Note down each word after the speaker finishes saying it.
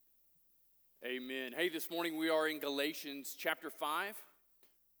Amen. Hey, this morning we are in Galatians chapter 5,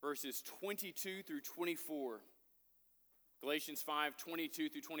 verses 22 through 24. Galatians 5, 22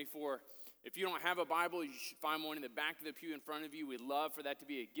 through 24. If you don't have a Bible, you should find one in the back of the pew in front of you. We'd love for that to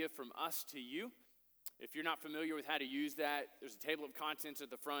be a gift from us to you. If you're not familiar with how to use that, there's a table of contents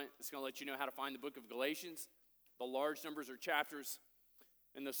at the front. It's going to let you know how to find the book of Galatians. The large numbers are chapters,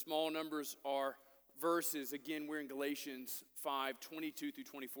 and the small numbers are verses. Again, we're in Galatians 5, 22 through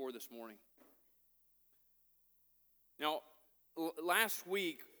 24 this morning. Now, last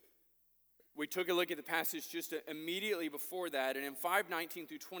week, we took a look at the passage just immediately before that, and in 5:19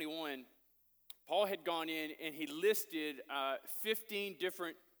 through 21, Paul had gone in and he listed 15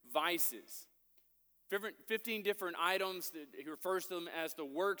 different vices, 15 different items. He refers to them as the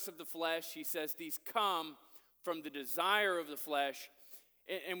works of the flesh. He says these come from the desire of the flesh,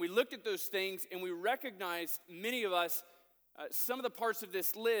 and we looked at those things, and we recognized, many of us, some of the parts of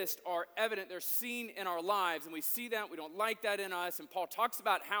this list are evident. They're seen in our lives, and we see that. We don't like that in us, and Paul talks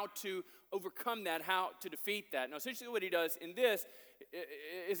about how to overcome that, how to defeat that. Now, essentially what he does in this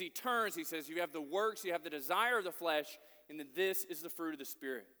is he turns, he says, you have the works, you have the desire of the flesh, and then this is the fruit of the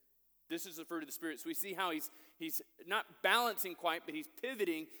Spirit. This is the fruit of the Spirit. So we see how he's not balancing quite, but he's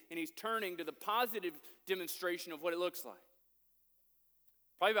pivoting, and he's turning to the positive demonstration of what it looks like.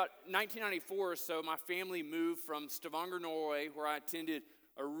 Probably about 1994 or so, my family moved from Stavanger, Norway, where I attended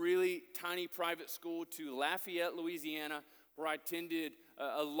a really tiny private school, to Lafayette, Louisiana, where I attended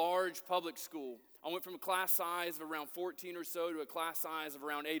a large public school. I went from a class size of around 14 or so to a class size of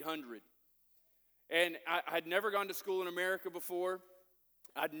around 800. And I had never gone to school in America before.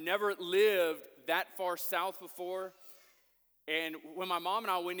 I'd never lived that far south before. And when my mom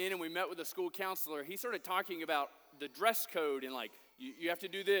and I went in and we met with the school counselor, he started talking about the dress code and like, you have to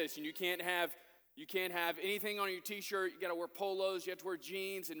do this, and you can't have anything on your t-shirt. You got to wear polos. You have to wear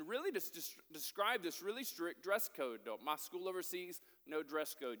jeans, and really just describe this really strict dress code. My school overseas, no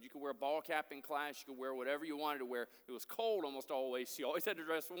dress code. You could wear a ball cap in class. You could wear whatever you wanted to wear. It was cold almost always, so you always had to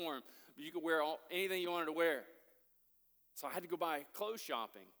dress warm. But you could wear anything you wanted to wear. So I had to go buy clothes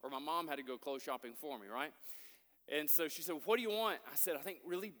shopping, or my mom had to go clothes shopping for me, right? And so she said, what do you want? I said, I think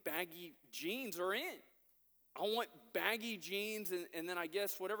really baggy jeans are in. I want baggy jeans and then I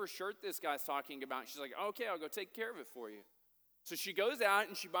guess whatever shirt this guy's talking about. She's like, okay, I'll go take care of it for you. So she goes out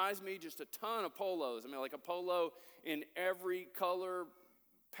and she buys me just a ton of polos. I mean, like a polo in every color,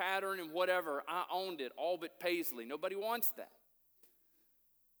 pattern, and whatever. I owned it, all but paisley. Nobody wants that.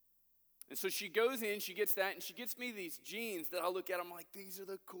 And so she goes in, she gets that, and she gets me these jeans that I look at. I'm like, these are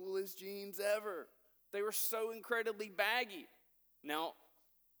the coolest jeans ever. They were so incredibly baggy. Now,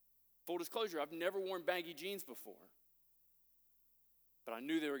 full disclosure, I've never worn baggy jeans before, but I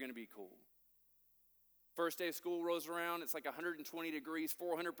knew they were going to be cool. First day of school rolls around, it's like 120 degrees,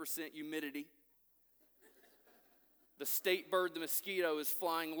 400% humidity. The state bird, the mosquito, is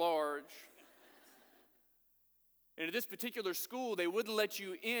flying large. And at this particular school, they wouldn't let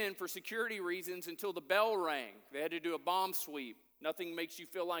you in for security reasons until the bell rang. They had to do a bomb sweep. Nothing makes you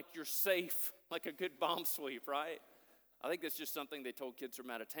feel like you're safe like a good bomb sweep, right? I think that's just something they told kids from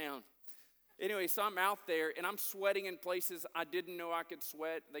out of town. Anyway, so I'm out there, and I'm sweating in places I didn't know I could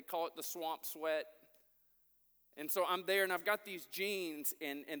sweat. They call it the swamp sweat. And so I'm there, and I've got these jeans,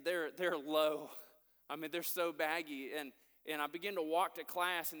 and they're low. I mean, they're so baggy. And I begin to walk to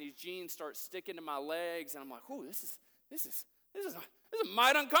class, and these jeans start sticking to my legs, and I'm like, "Ooh, this is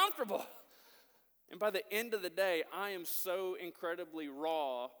mighty uncomfortable." And by the end of the day, I am so incredibly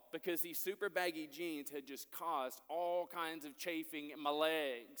raw because these super baggy jeans had just caused all kinds of chafing in my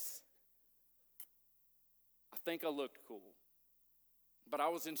legs. I think I looked cool. But I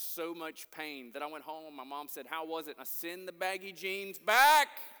was in so much pain that I went home and my mom said, how was it? And I send the baggy jeans back.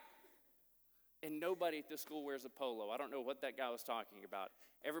 And nobody at this school wears a polo. I don't know what that guy was talking about.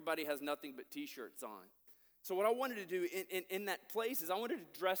 Everybody has nothing but t-shirts on. So what I wanted to do in that place is I wanted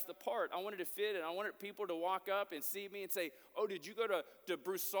to dress the part. I wanted to fit it. I wanted people to walk up and see me and say, oh, did you go to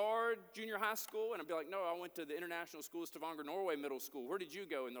Broussard Junior High School? And I'd be like, no, I went to the International School of Stavanger, Norway Middle School. Where did you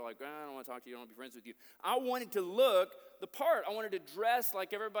go? And they're like, I don't want to talk to you. I don't want to be friends with you. I wanted to look the part. I wanted to dress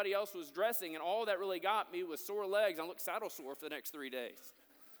like everybody else was dressing. And all that really got me was sore legs. I looked saddle sore for the next 3 days.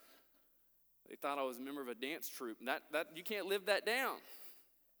 They thought I was a member of a dance troupe. And that you can't live that down.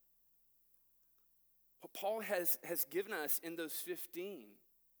 What Paul has given us in those 15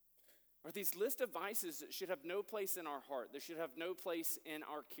 are these list of vices that should have no place in our heart. They should have no place in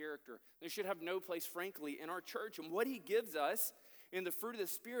our character. They should have no place, frankly, in our church. And what he gives us in the fruit of the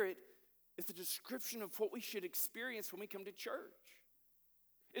Spirit is the description of what we should experience when we come to church.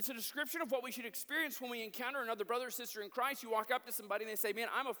 It's a description of what we should experience when we encounter another brother or sister in Christ. You walk up to somebody and they say, man,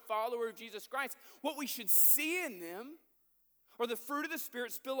 I'm a follower of Jesus Christ. What we should see in them or the fruit of the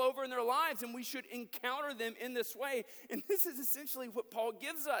Spirit spill over in their lives, and we should encounter them in this way. And this is essentially what Paul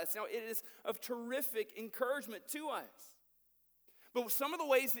gives us. Now, it is of terrific encouragement to us. But some of the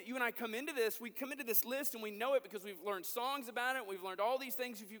ways that you and I come into this, we come into this list and we know it because we've learned songs about it. We've learned all these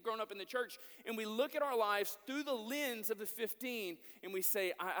things if you've grown up in the church. And we look at our lives through the lens of the 15 and we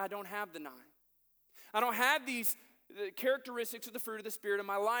say, I don't have the 9. I don't have the characteristics of the fruit of the Spirit in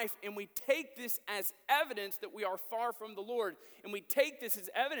my life. And we take this as evidence that we are far from the Lord. And we take this as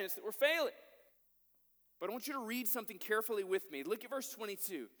evidence that we're failing. But I want you to read something carefully with me. Look at verse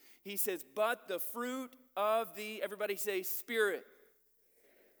 22. He says, but the fruit of the, everybody say, Spirit.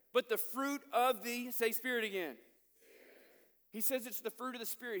 But the fruit of the, say Spirit again. He says it's the fruit of the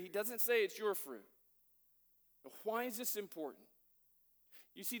Spirit. He doesn't say it's your fruit. Now, why is this important?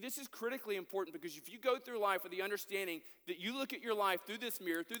 You see, this is critically important because if you go through life with the understanding that you look at your life through this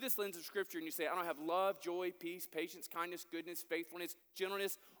mirror, through this lens of Scripture, and you say, I don't have love, joy, peace, patience, kindness, goodness, faithfulness,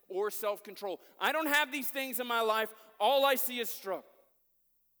 gentleness, or self-control. I don't have these things in my life. All I see is struggle.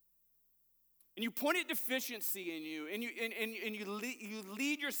 And you point at deficiency in you, and you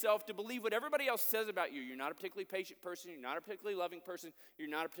lead yourself to believe what everybody else says about you. You're not a particularly patient person. You're not a particularly loving person. You're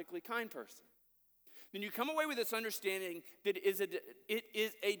not a particularly kind person. Then you come away with this understanding that it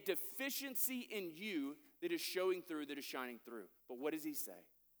is a deficiency in you that is showing through, that is shining through. But what does he say?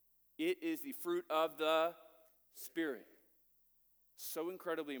 It is the fruit of the Spirit. So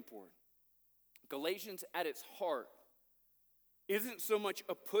incredibly important. Galatians at its heart isn't so much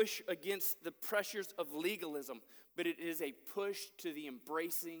a push against the pressures of legalism, but it is a push to the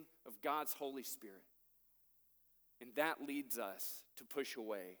embracing of God's Holy Spirit. And that leads us to push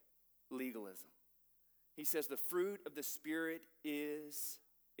away legalism. He says the fruit of the Spirit is,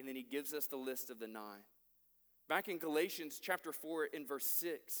 and then he gives us the list of the 9. Back in Galatians chapter 4 in verse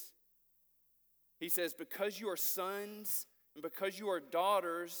 6, he says, because you are sons and because you are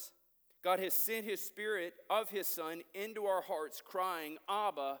daughters, God has sent his Spirit of his Son into our hearts, crying,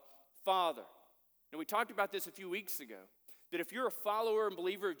 Abba, Father. And we talked about this a few weeks ago, that if you're a follower and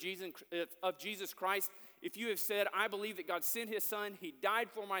believer of Jesus Christ, if you have said, I believe that God sent his Son, he died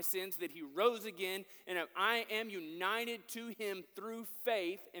for my sins, that he rose again, and I am united to him through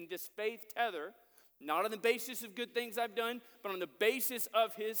faith, and this faith tether, not on the basis of good things I've done, but on the basis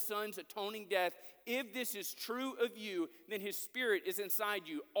of his Son's atoning death. If this is true of you, then his Spirit is inside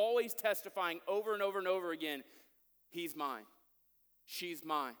you, always testifying over and over and over again, he's mine, she's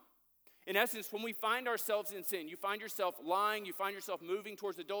mine. In essence, when we find ourselves in sin, you find yourself lying, you find yourself moving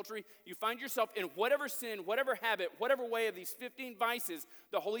towards adultery, you find yourself in whatever sin, whatever habit, whatever way of these 15 vices,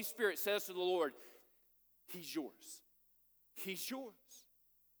 the Holy Spirit says to the Lord, he's yours. He's yours.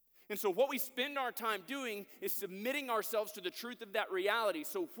 And so what we spend our time doing is submitting ourselves to the truth of that reality.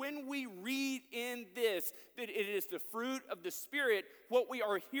 So when we read in this that it is the fruit of the Spirit, what we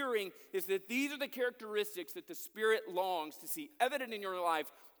are hearing is that these are the characteristics that the Spirit longs to see evident in your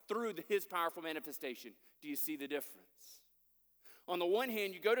life through his powerful manifestation. Do you see the difference? On the one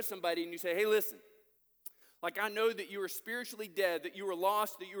hand, you go to somebody and you say, hey, listen, like I know that you were spiritually dead, that you were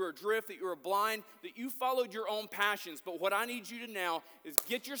lost, that you were adrift, that you were blind, that you followed your own passions. But what I need you to now is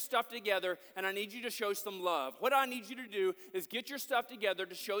get your stuff together, and I need you to show some love. What I need you to do is get your stuff together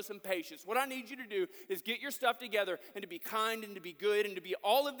to show some patience. What I need you to do is get your stuff together and to be kind and to be good and to be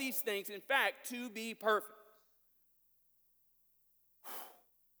all of these things. In fact, to be perfect.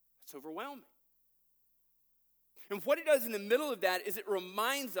 It's overwhelming. And what it does in the middle of that is it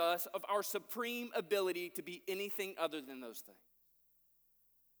reminds us of our supreme ability to be anything other than those things.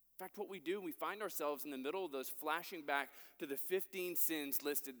 In fact, what we do, we find ourselves in the middle of those flashing back to the 15 sins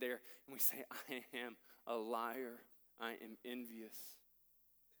listed there, and we say, I am a liar, I am envious.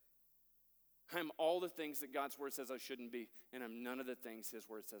 I am all the things that God's word says I shouldn't be, and I'm none of the things his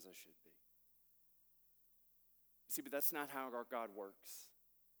word says I should be. See, but that's not how our God works.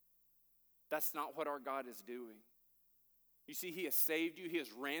 That's not what our God is doing. You see, he has saved you. He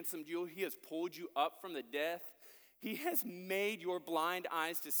has ransomed you. He has pulled you up from the death. He has made your blind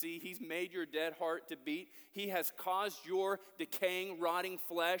eyes to see. He's made your dead heart to beat. He has caused your decaying, rotting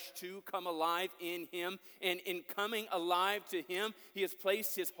flesh to come alive in him. And in coming alive to him, he has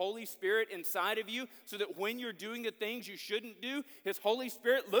placed his Holy Spirit inside of you so that when you're doing the things you shouldn't do, his Holy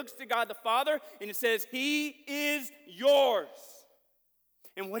Spirit looks to God the Father and it says, he is yours.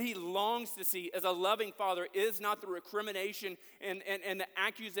 And what he longs to see as a loving father is not the recrimination and the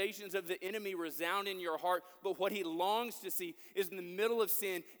accusations of the enemy resound in your heart, but what he longs to see is in the middle of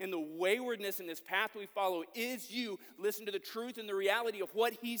sin, in the waywardness in this path we follow, is you listen to the truth and the reality of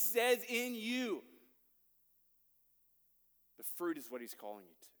what he says in you. The fruit is what he's calling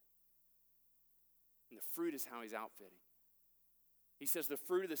you to. And the fruit is how he's outfitting. He says the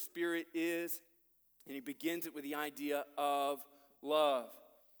fruit of the Spirit is, and he begins it with the idea of love.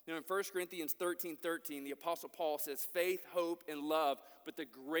 You know, in 1 Corinthians 13:13, the Apostle Paul says, faith, hope, and love, but the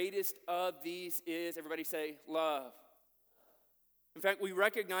greatest of these is, everybody say, love. In fact, we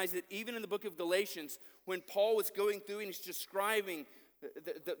recognize that even in the book of Galatians, when Paul was going through and he's describing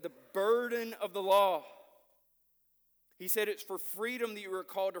the burden of the law, he said, it's for freedom that you are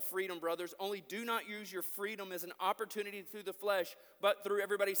called to freedom, brothers. Only do not use your freedom as an opportunity through the flesh, but through,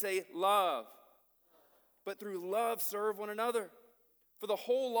 everybody say, love. But through love, serve one another. For the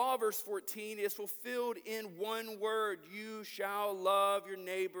whole law, verse 14, is fulfilled in one word. You shall love your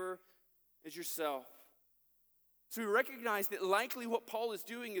neighbor as yourself. So we recognize that likely what Paul is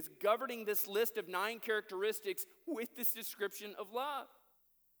doing is governing this list of 9 characteristics with this description of love.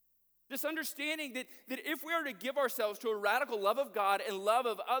 This understanding that if we are to give ourselves to a radical love of God and love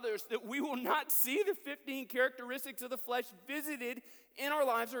of others, that we will not see the 15 characteristics of the flesh visited in our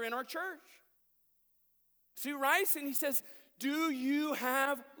lives or in our church. So he writes and he says, do you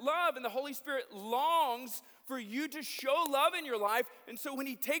have love? And the Holy Spirit longs for you to show love in your life. And so when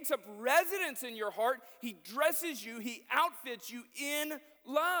he takes up residence in your heart, he dresses you, he outfits you in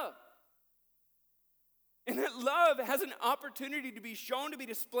love. And that love has an opportunity to be shown, to be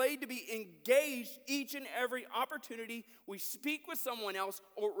displayed, to be engaged each and every opportunity we speak with someone else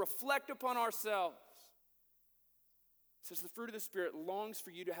or reflect upon ourselves. It says the fruit of the Spirit longs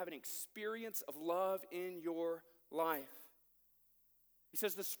for you to have an experience of love in your life. He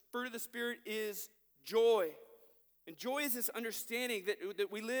says the fruit of the Spirit is joy. And joy is this understanding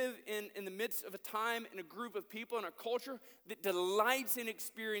that we live in the midst of a time and a group of people in a culture that delights in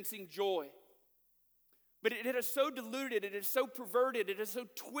experiencing joy. But it has so diluted, it is so perverted, it has so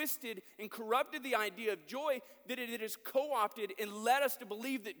twisted and corrupted the idea of joy that it has co-opted and led us to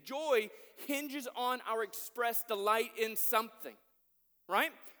believe that joy hinges on our expressed delight in something,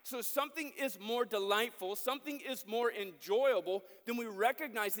 right? So something is more delightful, something is more enjoyable, then we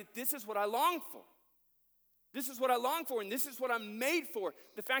recognize that this is what I long for. This is what I long for, and this is what I'm made for.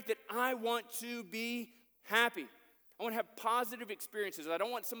 The fact that I want to be happy. I want to have positive experiences. I don't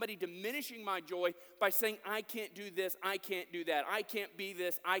want somebody diminishing my joy by saying, I can't do this, I can't do that, I can't be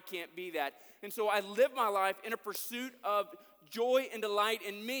this, I can't be that. And so I live my life in a pursuit of joy and delight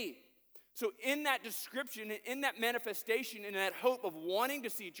in me. So in that description, in that manifestation, in that hope of wanting to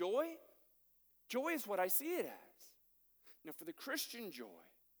see joy, joy is what I see it as. Now for the Christian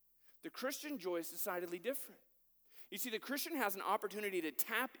joy is decidedly different. You see, the Christian has an opportunity to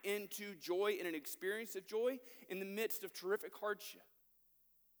tap into joy and an experience of joy in the midst of terrific hardship,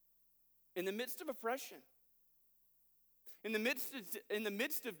 in the midst of oppression, in the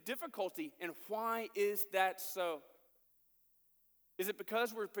midst of difficulty. And why is that so? Is it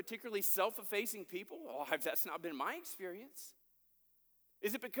because we're particularly self-effacing people? Oh, that's not been my experience.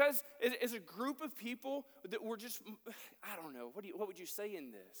 Is it because as a group of people that we're just, I don't know, what would you say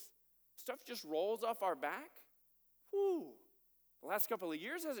in this? Stuff just rolls off our back? Whew. The last couple of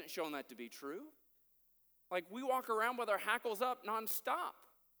years hasn't shown that to be true. Like we walk around with our hackles up nonstop.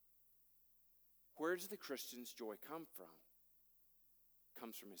 Where does the Christian's joy come from? It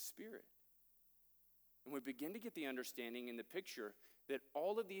comes from his Spirit. And we begin to get the understanding in the picture that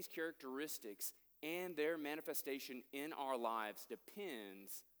all of these characteristics and their manifestation in our lives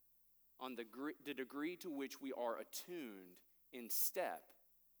depends on the degree to which we are attuned in step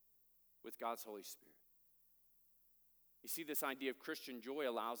with God's Holy Spirit. You see, this idea of Christian joy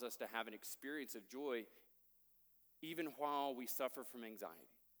allows us to have an experience of joy even while we suffer from anxiety,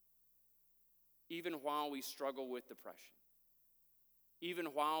 even while we struggle with depression, even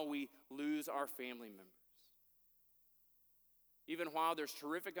while we lose our family members, even while there's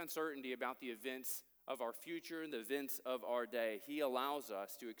terrific uncertainty about the events of our future and the events of our day. He allows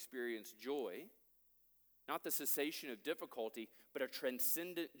us to experience joy, not the cessation of difficulty, but a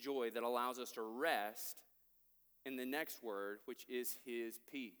transcendent joy that allows us to rest in the next word, which is his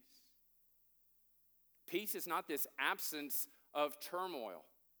peace. Peace is not this absence of turmoil.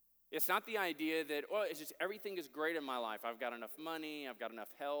 It's not the idea that, it's just everything is great in my life. I've got enough money, I've got enough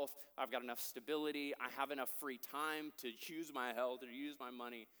health, I've got enough stability, I have enough free time to use my health, to use my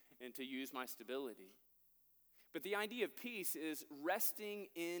money, and to use my stability. But the idea of peace is resting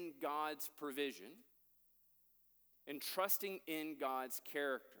in God's provision and trusting in God's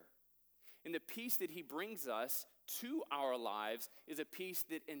character. And the peace that he brings us to our lives is a peace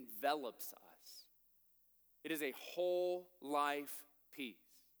that envelops us. It is a whole life peace.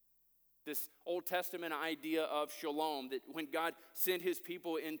 This Old Testament idea of shalom, that when God sent his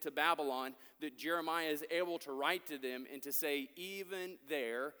people into Babylon, that Jeremiah is able to write to them and to say, even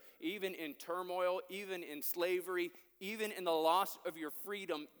there, even in turmoil, even in slavery, even in the loss of your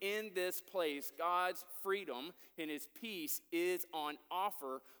freedom in this place, God's freedom and his peace is on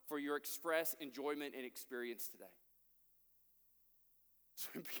offer for your express enjoyment and experience today. So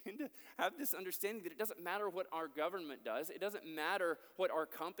we begin to have this understanding that it doesn't matter what our government does. It doesn't matter what our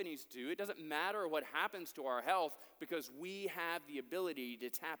companies do. It doesn't matter what happens to our health, because we have the ability to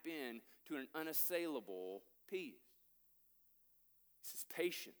tap in to an unassailable peace. This is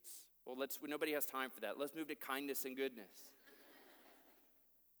patience. Well, nobody has time for that. Let's move to kindness and goodness.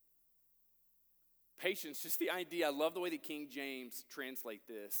 Patience, just the idea. I love the way that King James translate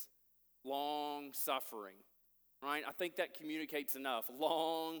this. Long suffering. Right? I think that communicates enough.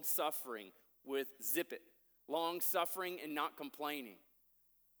 Long suffering with zip it. Long suffering and not complaining.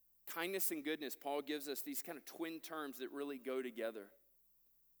 Kindness and goodness, Paul gives us these kind of twin terms that really go together.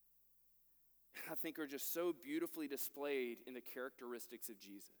 I think are just so beautifully displayed in the characteristics of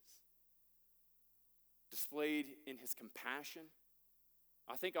Jesus. Displayed in his compassion.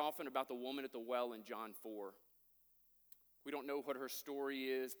 I think often about the woman at the well in John 4. We don't know what her story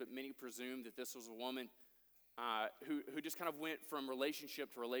is, but many presume that this was a woman who just kind of went from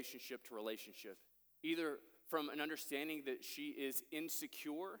relationship to relationship to relationship. Either from an understanding that she is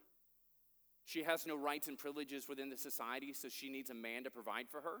insecure, she has no rights and privileges within the society, so she needs a man to provide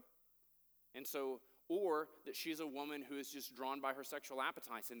for her. And so, or that she's a woman who is just drawn by her sexual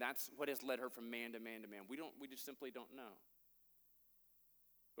appetites, and that's what has led her from man to man to man. We just simply don't know.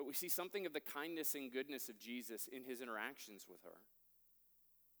 But we see something of the kindness and goodness of Jesus in his interactions with her.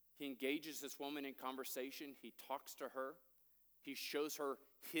 He engages this woman in conversation. He talks to her. He shows her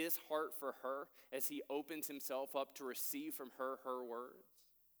his heart for her as he opens himself up to receive from her words.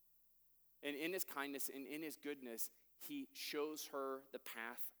 And in his kindness and in his goodness, he shows her the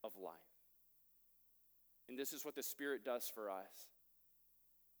path of life. And this is what the Spirit does for us.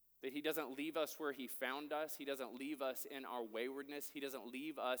 That he doesn't leave us where he found us. He doesn't leave us in our waywardness. He doesn't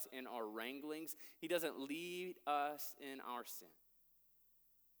leave us in our wranglings. He doesn't lead us in our sin.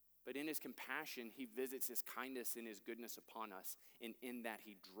 But in his compassion, he visits his kindness and his goodness upon us. And in that,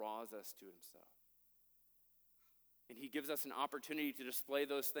 he draws us to himself. And he gives us an opportunity to display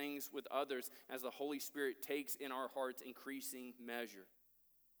those things with others as the Holy Spirit takes in our hearts increasing measure.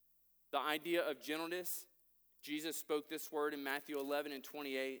 The idea of gentleness, Jesus spoke this word in Matthew 11 and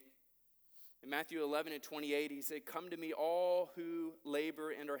 28. In Matthew 11 and 28, he said, "Come to me, all who labor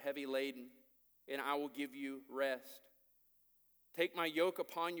and are heavy laden, and I will give you rest. Take my yoke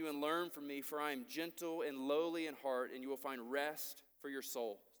upon you and learn from me, for I am gentle and lowly in heart, and you will find rest for your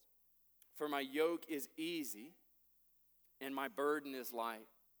souls. For my yoke is easy, and my burden is light."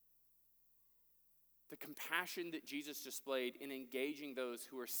 The compassion that Jesus displayed in engaging those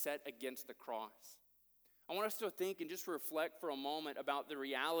who are set against the cross. I want us to think and just reflect for a moment about the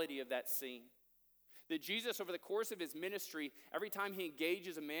reality of that scene. That Jesus, over the course of his ministry, every time he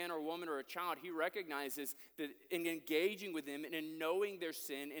engages a man or a woman or a child, he recognizes that in engaging with them and in knowing their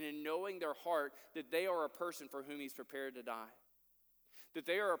sin and in knowing their heart, that they are a person for whom he's prepared to die. That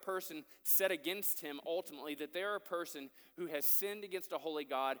they are a person set against him ultimately, that they are a person who has sinned against a holy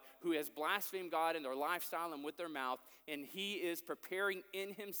God, who has blasphemed God in their lifestyle and with their mouth, and he is preparing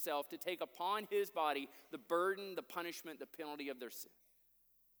in himself to take upon his body the burden, the punishment, the penalty of their sin.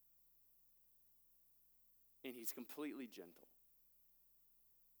 And he's completely gentle.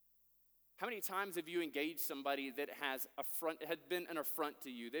 How many times have you engaged somebody that had been an affront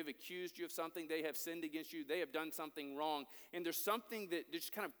to you? They've accused you of something. They have sinned against you. They have done something wrong. And there's something that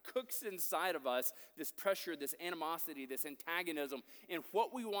just kind of cooks inside of us, this pressure, this animosity, this antagonism. And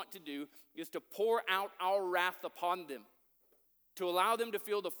what we want to do is to pour out our wrath upon them, to allow them to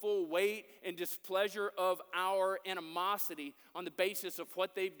feel the full weight and displeasure of our animosity on the basis of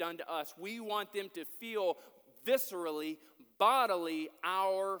what they've done to us. We want them to feel viscerally, bodily,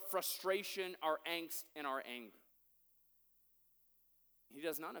 our frustration, our angst, and our anger. He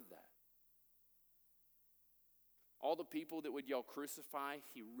does none of that. All the people that would yell, "Crucify,"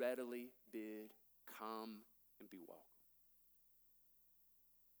 he readily bid, "Come and be welcome."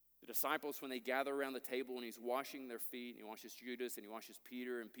 The disciples, when they gather around the table and he's washing their feet, and he washes Judas and he washes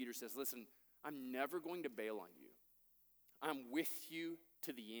Peter, and Peter says, "Listen, I'm never going to bail on you. I'm with you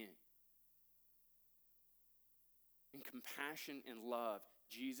to the end." In compassion and love,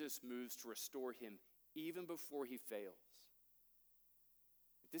 Jesus moves to restore him even before he fails.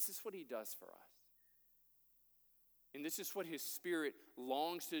 This is what he does for us. And this is what his Spirit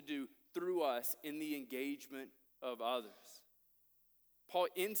longs to do through us in the engagement of others. Paul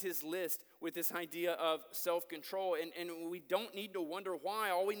ends his list with this idea of self-control, and we don't need to wonder why.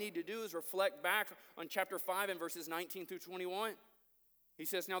 All we need to do is reflect back on chapter 5 and verses 19 through 21. He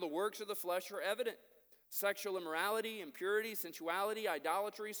says, now the works of the flesh are evident: sexual immorality, impurity, sensuality,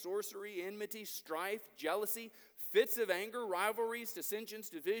 idolatry, sorcery, enmity, strife, jealousy, fits of anger, rivalries, dissensions,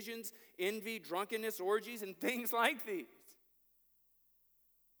 divisions, envy, drunkenness, orgies, and things like these.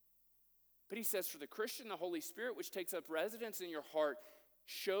 But he says, for the Christian, the Holy Spirit, which takes up residence in your heart,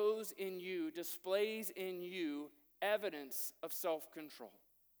 shows in you, displays in you evidence of self-control.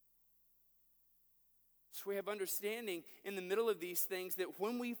 So we have understanding in the middle of these things that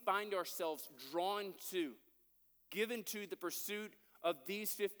when we find ourselves drawn to, given to the pursuit of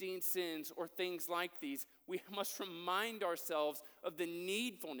these 15 sins or things like these, we must remind ourselves of the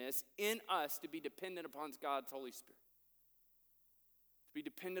needfulness in us to be dependent upon God's Holy Spirit. To be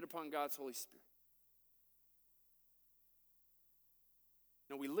dependent upon God's Holy Spirit.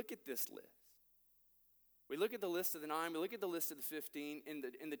 Now we look at this list. We look at the list of the 9, we look at the list of the 15,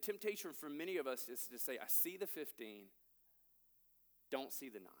 and the temptation for many of us is to say, I see the 15, don't see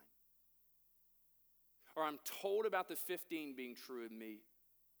the 9. Or I'm told about the 15 being true of me.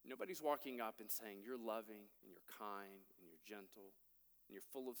 Nobody's walking up and saying, you're loving, and you're kind, and you're gentle, and you're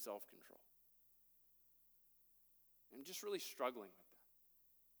full of self-control. I'm just really struggling with that.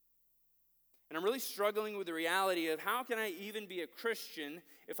 And I'm really struggling with the reality of how can I even be a Christian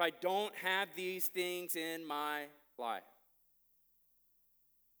if I don't have these things in my life?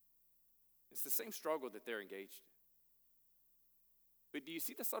 It's the same struggle that they're engaged in. But do you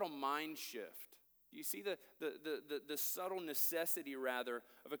see the subtle mind shift? Do you see the subtle necessity, rather,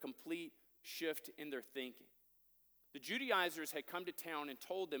 of a complete shift in their thinking? The Judaizers had come to town and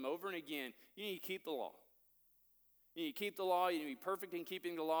told them over and again, you need to keep the law. You need to keep the law. You need to be perfect in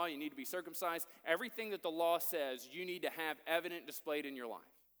keeping the law. You need to be circumcised. Everything that the law says, you need to have evident displayed in your life.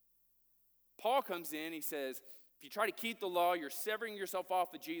 Paul comes in, he says, if you try to keep the law, you're severing yourself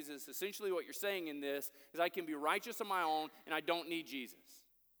off of Jesus. Essentially what you're saying in this is I can be righteous on my own and I don't need Jesus.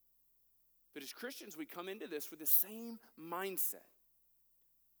 But as Christians, we come into this with the same mindset.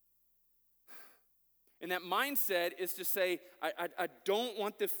 And that mindset is to say, I don't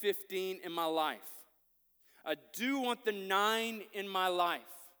want the 15 in my life. I do want the 9 in my life.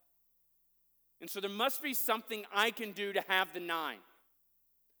 And so there must be something I can do to have the 9.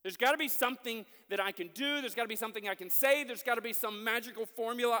 There's got to be something that I can do. There's got to be something I can say. There's got to be some magical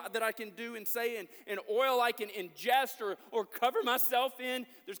formula that I can do and say, and oil I can ingest or cover myself in.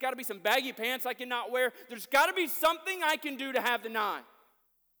 There's got to be some baggy pants I cannot wear. There's got to be something I can do to have the 9.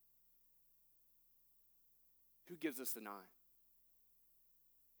 Who gives us the 9?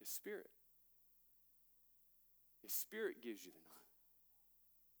 His Spirit. His Spirit gives you the 9.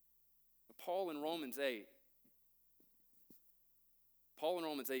 But Paul in Romans 8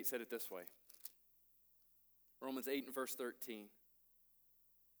 said it this way. Romans 8 and verse 13.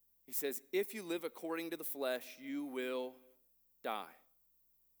 He says, if you live according to the flesh, you will die.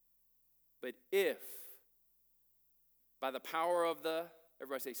 But if, by the power of the,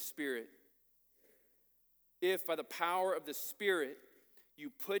 everybody say Spirit, if by the power of the Spirit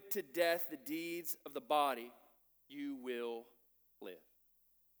you put to death the deeds of the body, you will live.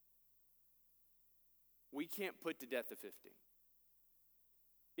 We can't put to death the 15.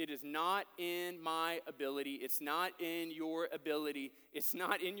 It is not in my ability. It's not in your ability. It's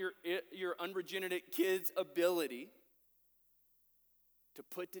not in your unregenerate kid's ability to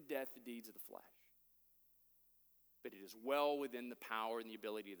put to death the deeds of the flesh. But it is well within the power and the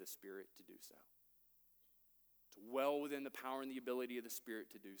ability of the Spirit to do so. It's well within the power and the ability of the Spirit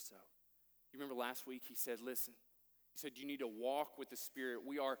to do so. You remember last week he said, listen, he said, you need to walk with the Spirit.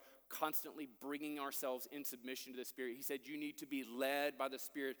 We are constantly bringing ourselves in submission to the Spirit. He said, you need to be led by the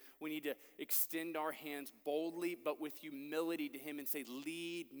Spirit. We need to extend our hands boldly, but with humility to Him and say,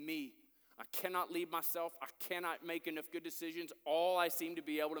 lead me. I cannot lead myself. I cannot make enough good decisions. All I seem to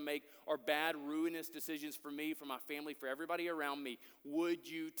be able to make are bad, ruinous decisions for me, for my family, for everybody around me. Would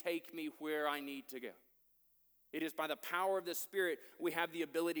you take me where I need to go? It is by the power of the Spirit we have the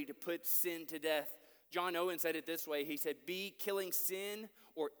ability to put sin to death. John Owen said it this way. He said, be killing sin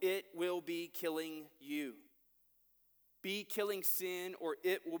or it will be killing you. Be killing sin or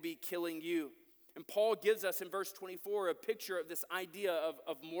it will be killing you. And Paul gives us in verse 24 a picture of this idea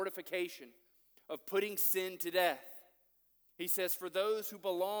of mortification, of putting sin to death. He says, for those who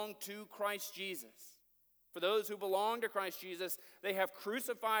belong to Christ Jesus, For those who belong to Christ Jesus, they have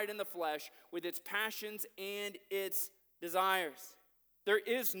crucified in the flesh with its passions and its desires. There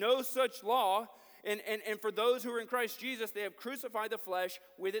is no such law, and for those who are in Christ Jesus, they have crucified the flesh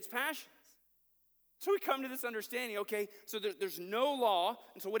with its passions. So we come to this understanding, okay, so there's no law,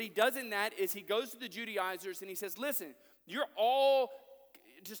 and so what he does in that is he goes to the Judaizers and he says, listen, you're all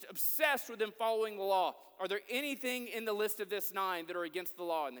just obsessed with them following the law. Are there anything in the list of this 9 that are against the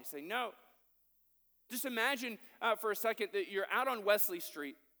law? And they say, no. Just imagine for a second that you're out on Wesley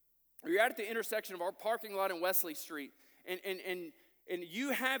Street, or you're out at the intersection of our parking lot and Wesley Street, and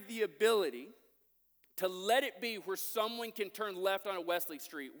you have the ability to let it be where someone can turn left on a Wesley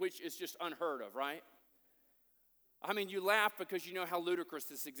Street, which is just unheard of, right? I mean, you laugh because you know how ludicrous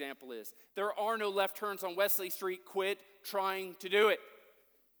this example is. There are no left turns on Wesley Street. Quit trying to do it.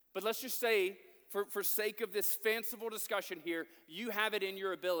 But let's just say, for sake of this fanciful discussion here, you have it in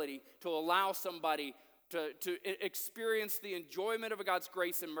your ability to allow somebody to experience the enjoyment of God's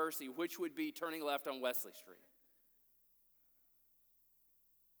grace and mercy, which would be turning left on Wesley Street.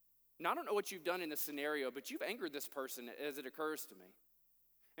 Now, I don't know what you've done in this scenario, but you've angered this person as it occurs to me.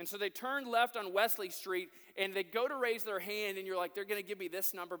 And so they turn left on Wesley Street, and they go to raise their hand, and you're like, they're going to give me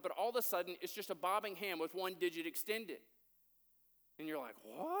this number, but all of a sudden, it's just a bobbing hand with one digit extended. And you're like,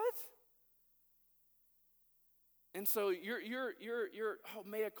 what? And so you're oh,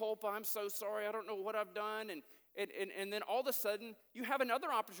 mea culpa, I'm so sorry, I don't know what I've done. And then all of a sudden, you have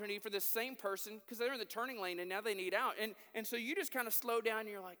another opportunity for this same person, because they're in the turning lane, and now they need out. And so you just kind of slow down, and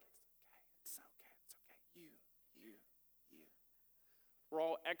you're like, it's okay. You. We're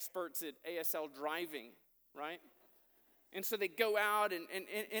all experts at ASL driving, right? And so they go out,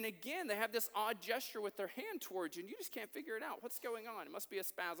 and again, they have this odd gesture with their hand towards you, and you just can't figure it out. What's going on? It must be a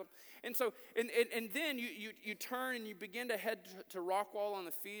spasm. And so, and then you turn, and you begin to head to Rockwall on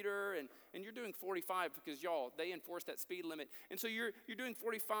the feeder, and you're doing 45 because, y'all, they enforce that speed limit. And so you're doing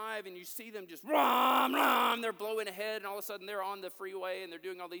 45, and you see them just, rom, they're blowing ahead, and all of a sudden they're on the freeway, and they're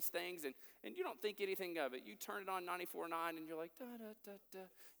doing all these things, and you don't think anything of it. You turn it on 94.9, and you're like, da-da-da-da,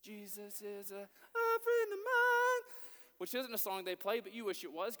 Jesus is a friend of mine. Which isn't a song they play, but you wish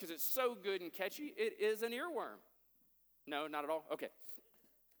it was because it's so good and catchy. It is an earworm. No, not at all? Okay.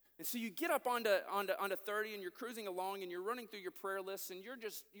 And so you get up onto 30 and you're cruising along and you're running through your prayer lists and you're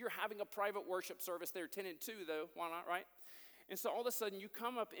having a private worship service there, 10 and 2 though, why not, right? And so all of a sudden you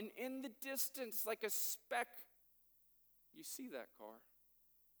come up and in the distance like a speck, you see that car.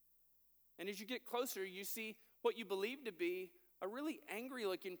 And as you get closer, you see what you believe to be a really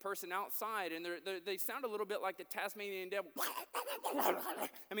angry-looking person outside, and they sound a little bit like the Tasmanian devil.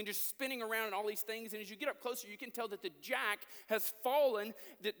 I mean, just spinning around and all these things, and as you get up closer, you can tell that the jack has fallen,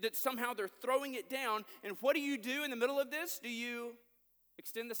 that somehow they're throwing it down, and what do you do in the middle of this? Do you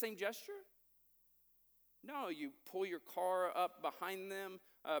extend the same gesture? No, you pull your car up behind them,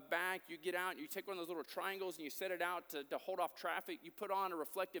 back, you get out, you take one of those little triangles, and you set it out to hold off traffic. You put on a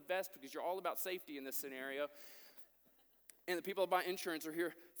reflective vest because you're all about safety in this scenario. And the people that buy insurance are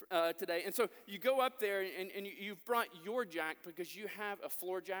here today. And so you go up there and you've brought your jack because you have a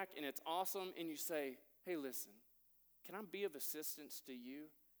floor jack and it's awesome. And you say, hey, listen, can I be of assistance to you?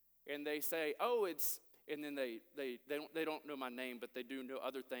 And they say, oh, it's, and then they don't know my name, but they do know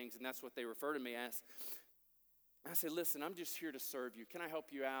other things. And that's what they refer to me as. I say, listen, I'm just here to serve you. Can I help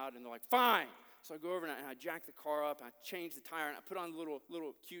you out? And they're like, fine. So I go over and I jack the car up, I change the tire, and I put on a little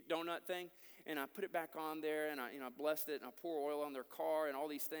cute donut thing, and I put it back on there, and I blessed it, and I pour oil on their car and all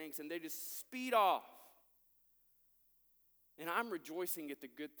these things, and they just speed off. And I'm rejoicing at the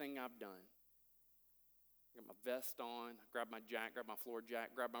good thing I've done. I got my vest on, I grab my jack, grab my floor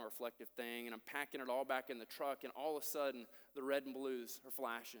jack, grab my reflective thing, and I'm packing it all back in the truck, and all of a sudden, the red and blues are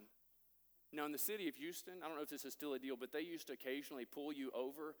flashing. Now, in the city of Houston, I don't know if this is still a deal, but they used to occasionally pull you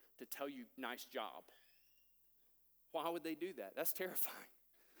over to tell you, nice job. Why would they do that? That's terrifying.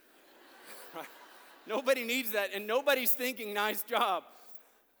 Right? Nobody needs that, and nobody's thinking, nice job.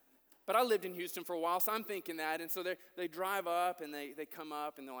 But I lived in Houston for a while, so I'm thinking that. And so they drive up, and they come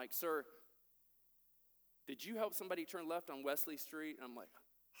up, and they're like, sir, did you help somebody turn left on Wesley Street? And I'm like,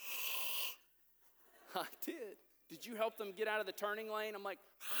 I did. Did you help them get out of the turning lane? I'm like,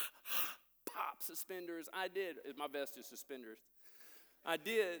 pop, suspenders. I did. My vest is suspenders. I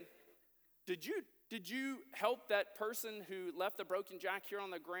did. Did you help that person who left the broken jack here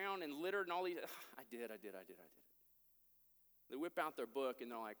on the ground and littered and all these? I did. They whip out their book and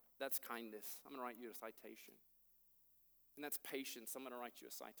they're like, that's kindness. I'm going to write you a citation. And that's patience. I'm going to write you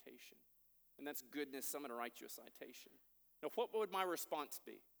a citation. And that's goodness. I'm going to write you a citation. Now, what would my response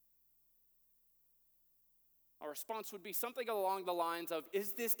be? Our response would be something along the lines of,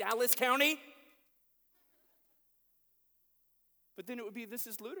 is this Dallas County? But then it would be, this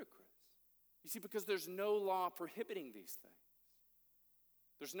is ludicrous. You see, because there's no law prohibiting these things.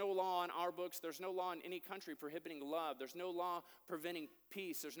 There's no law in our books. There's no law in any country prohibiting love. There's no law preventing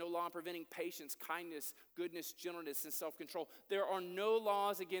peace. There's no law preventing patience, kindness, goodness, gentleness, and self-control. There are no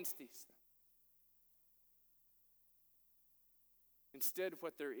laws against these things. Instead,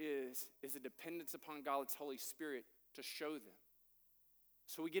 what there is a dependence upon God's Holy Spirit to show them.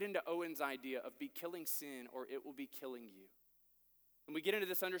 So we get into Owen's idea of be killing sin or it will be killing you. And we get into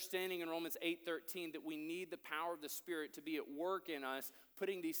this understanding in Romans 8:13 that we need the power of the Spirit to be at work in us,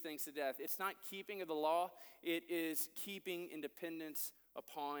 putting these things to death. It's not keeping of the law, it is keeping in dependence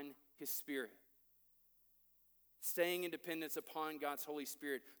upon His Spirit. Staying in dependence upon God's Holy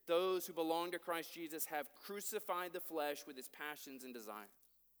Spirit. Those who belong to Christ Jesus have crucified the flesh with its passions and desires.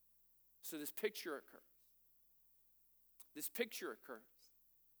 So this picture occurs.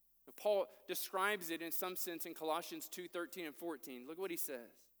 Paul describes it in some sense in Colossians 2:13 and 14. Look what he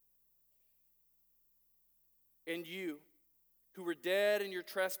says. And you, who were dead in your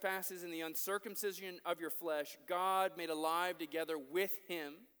trespasses and the uncircumcision of your flesh, God made alive together with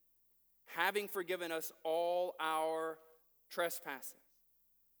him, having forgiven us all our trespasses,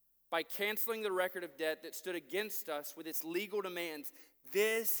 by canceling the record of debt that stood against us with its legal demands.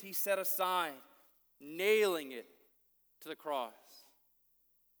 This he set aside, nailing it to the cross.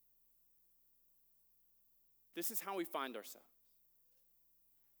 This is how we find ourselves.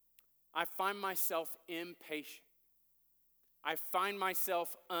 I find myself impatient. I find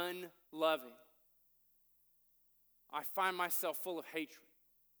myself unloving. I find myself full of hatred.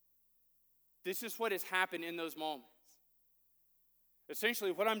 This is what has happened in those moments.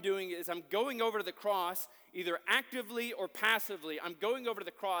 Essentially, what I'm doing is I'm going over to the cross, either actively or passively. I'm going over to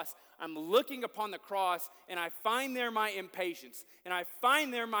the cross, I'm looking upon the cross, and I find there my impatience, and I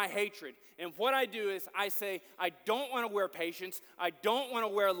find there my hatred. And what I do is I say, I don't want to wear patience, I don't want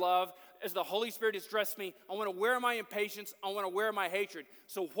to wear love. As the Holy Spirit has dressed me, I want to wear my impatience, I want to wear my hatred.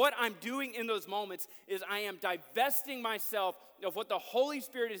 So what I'm doing in those moments is I am divesting myself of what the Holy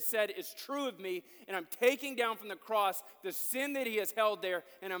Spirit has said is true of me, and I'm taking down from the cross the sin that he has held there,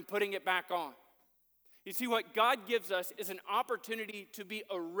 and I'm putting it back on. You see, what God gives us is an opportunity to be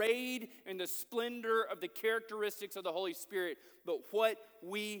arrayed in the splendor of the characteristics of the Holy Spirit, but what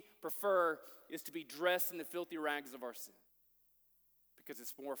we prefer is to be dressed in the filthy rags of our sin, because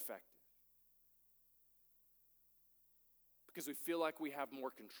it's more effective. Because we feel like we have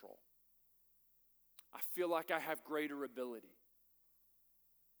more control. I feel like I have greater ability.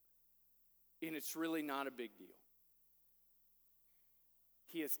 And it's really not a big deal.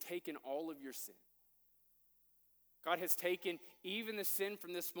 He has taken all of your sin. God has taken even the sin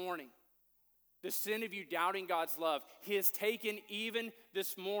from this morning, the sin of you doubting God's love. He has taken even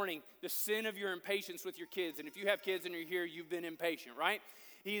this morning the sin of your impatience with your kids. And if you have kids and you're here, you've been impatient, right?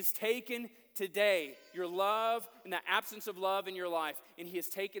 He has taken today your love and the absence of love in your life, and he has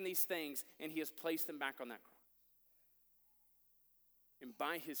taken these things and he has placed them back on that cross. And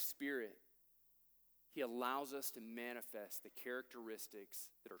by his Spirit, he allows us to manifest the characteristics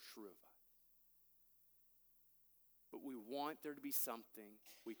that are true of us. But we want there to be something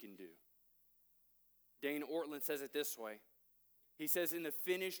we can do. Dane Ortland says it this way. He says, in the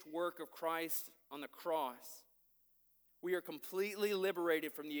finished work of Christ on the cross, we are completely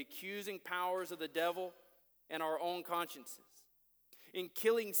liberated from the accusing powers of the devil and our own consciences. In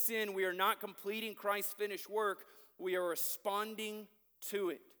killing sin, we are not completing Christ's finished work, we are responding to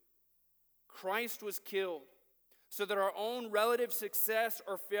it. Christ was killed so that our own relative success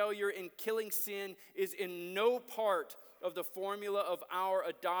or failure in killing sin is in no part of the formula of our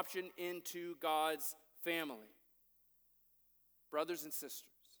adoption into God's family. Brothers and sisters,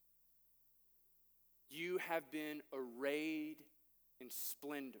 you have been arrayed in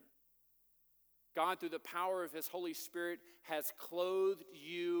splendor. God, through the power of his Holy Spirit, has clothed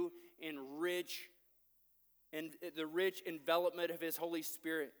you in the rich envelopment of his Holy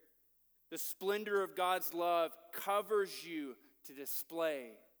Spirit. The splendor of God's love covers you to display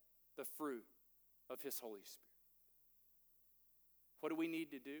the fruit of his Holy Spirit. What do we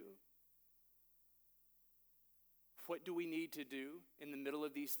need to do? What do we need to do in the middle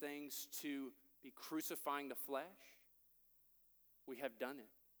of these things to be crucifying the flesh? We have done it.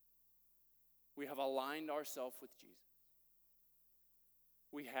 We have aligned ourselves with Jesus.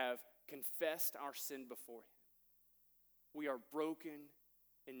 We have confessed our sin before him. We are broken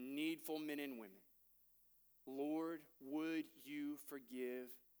and needful men and women. Lord, would you forgive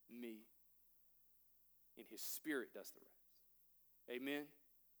me? And his Spirit does the rest. Amen.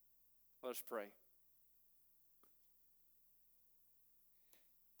 Let us pray.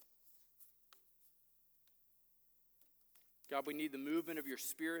 God, we need the movement of your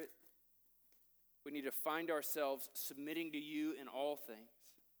Spirit. We need to find ourselves submitting to you in all things,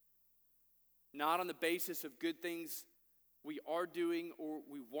 not on the basis of good things we are doing or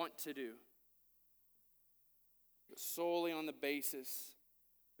we want to do, but solely on the basis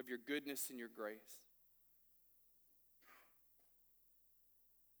of your goodness and your grace.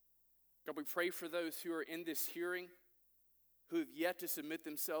 God, we pray for those who are in this hearing who have yet to submit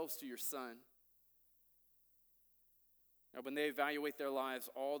themselves to your Son. Now, when they evaluate their lives,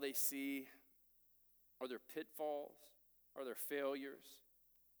 all they see are their pitfalls, are their failures.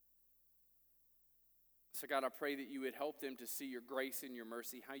 So God, I pray that you would help them to see your grace and your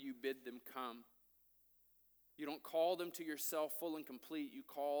mercy, how you bid them come. You don't call them to yourself full and complete. You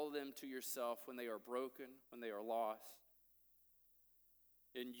call them to yourself when they are broken, when they are lost.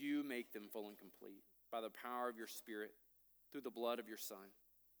 And you make them full and complete by the power of your Spirit through the blood of your Son.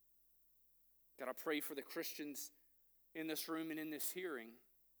 God, I pray for the Christians in this room and in this hearing.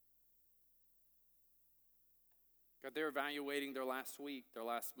 God, they're evaluating their last week, their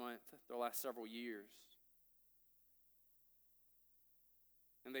last month, their last several years.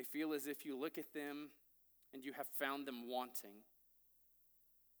 And they feel as if you look at them and you have found them wanting.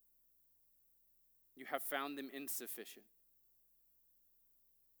 You have found them insufficient.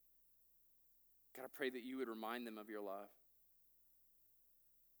 God, I pray that you would remind them of your love.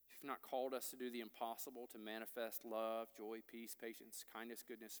 You've not called us to do the impossible, to manifest love, joy, peace, patience, kindness,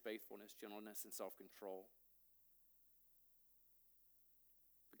 goodness, faithfulness, gentleness, and self-control.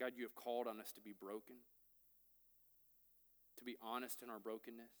 But God, you have called on us to be broken, to be honest in our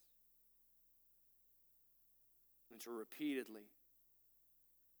brokenness, and to repeatedly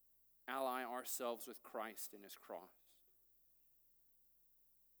ally ourselves with Christ and his cross.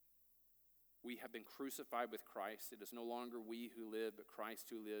 We have been crucified with Christ. It is no longer we who live, but Christ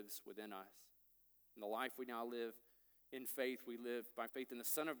who lives within us. In the life we now live in faith, we live by faith in the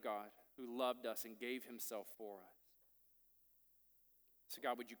Son of God who loved us and gave himself for us. So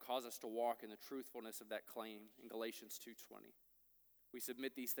God, would you cause us to walk in the truthfulness of that claim in Galatians 2:20? We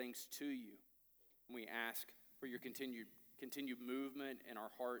submit these things to you, and we ask for your continued movement in our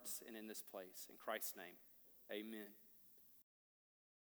hearts and in this place. In Christ's name, amen.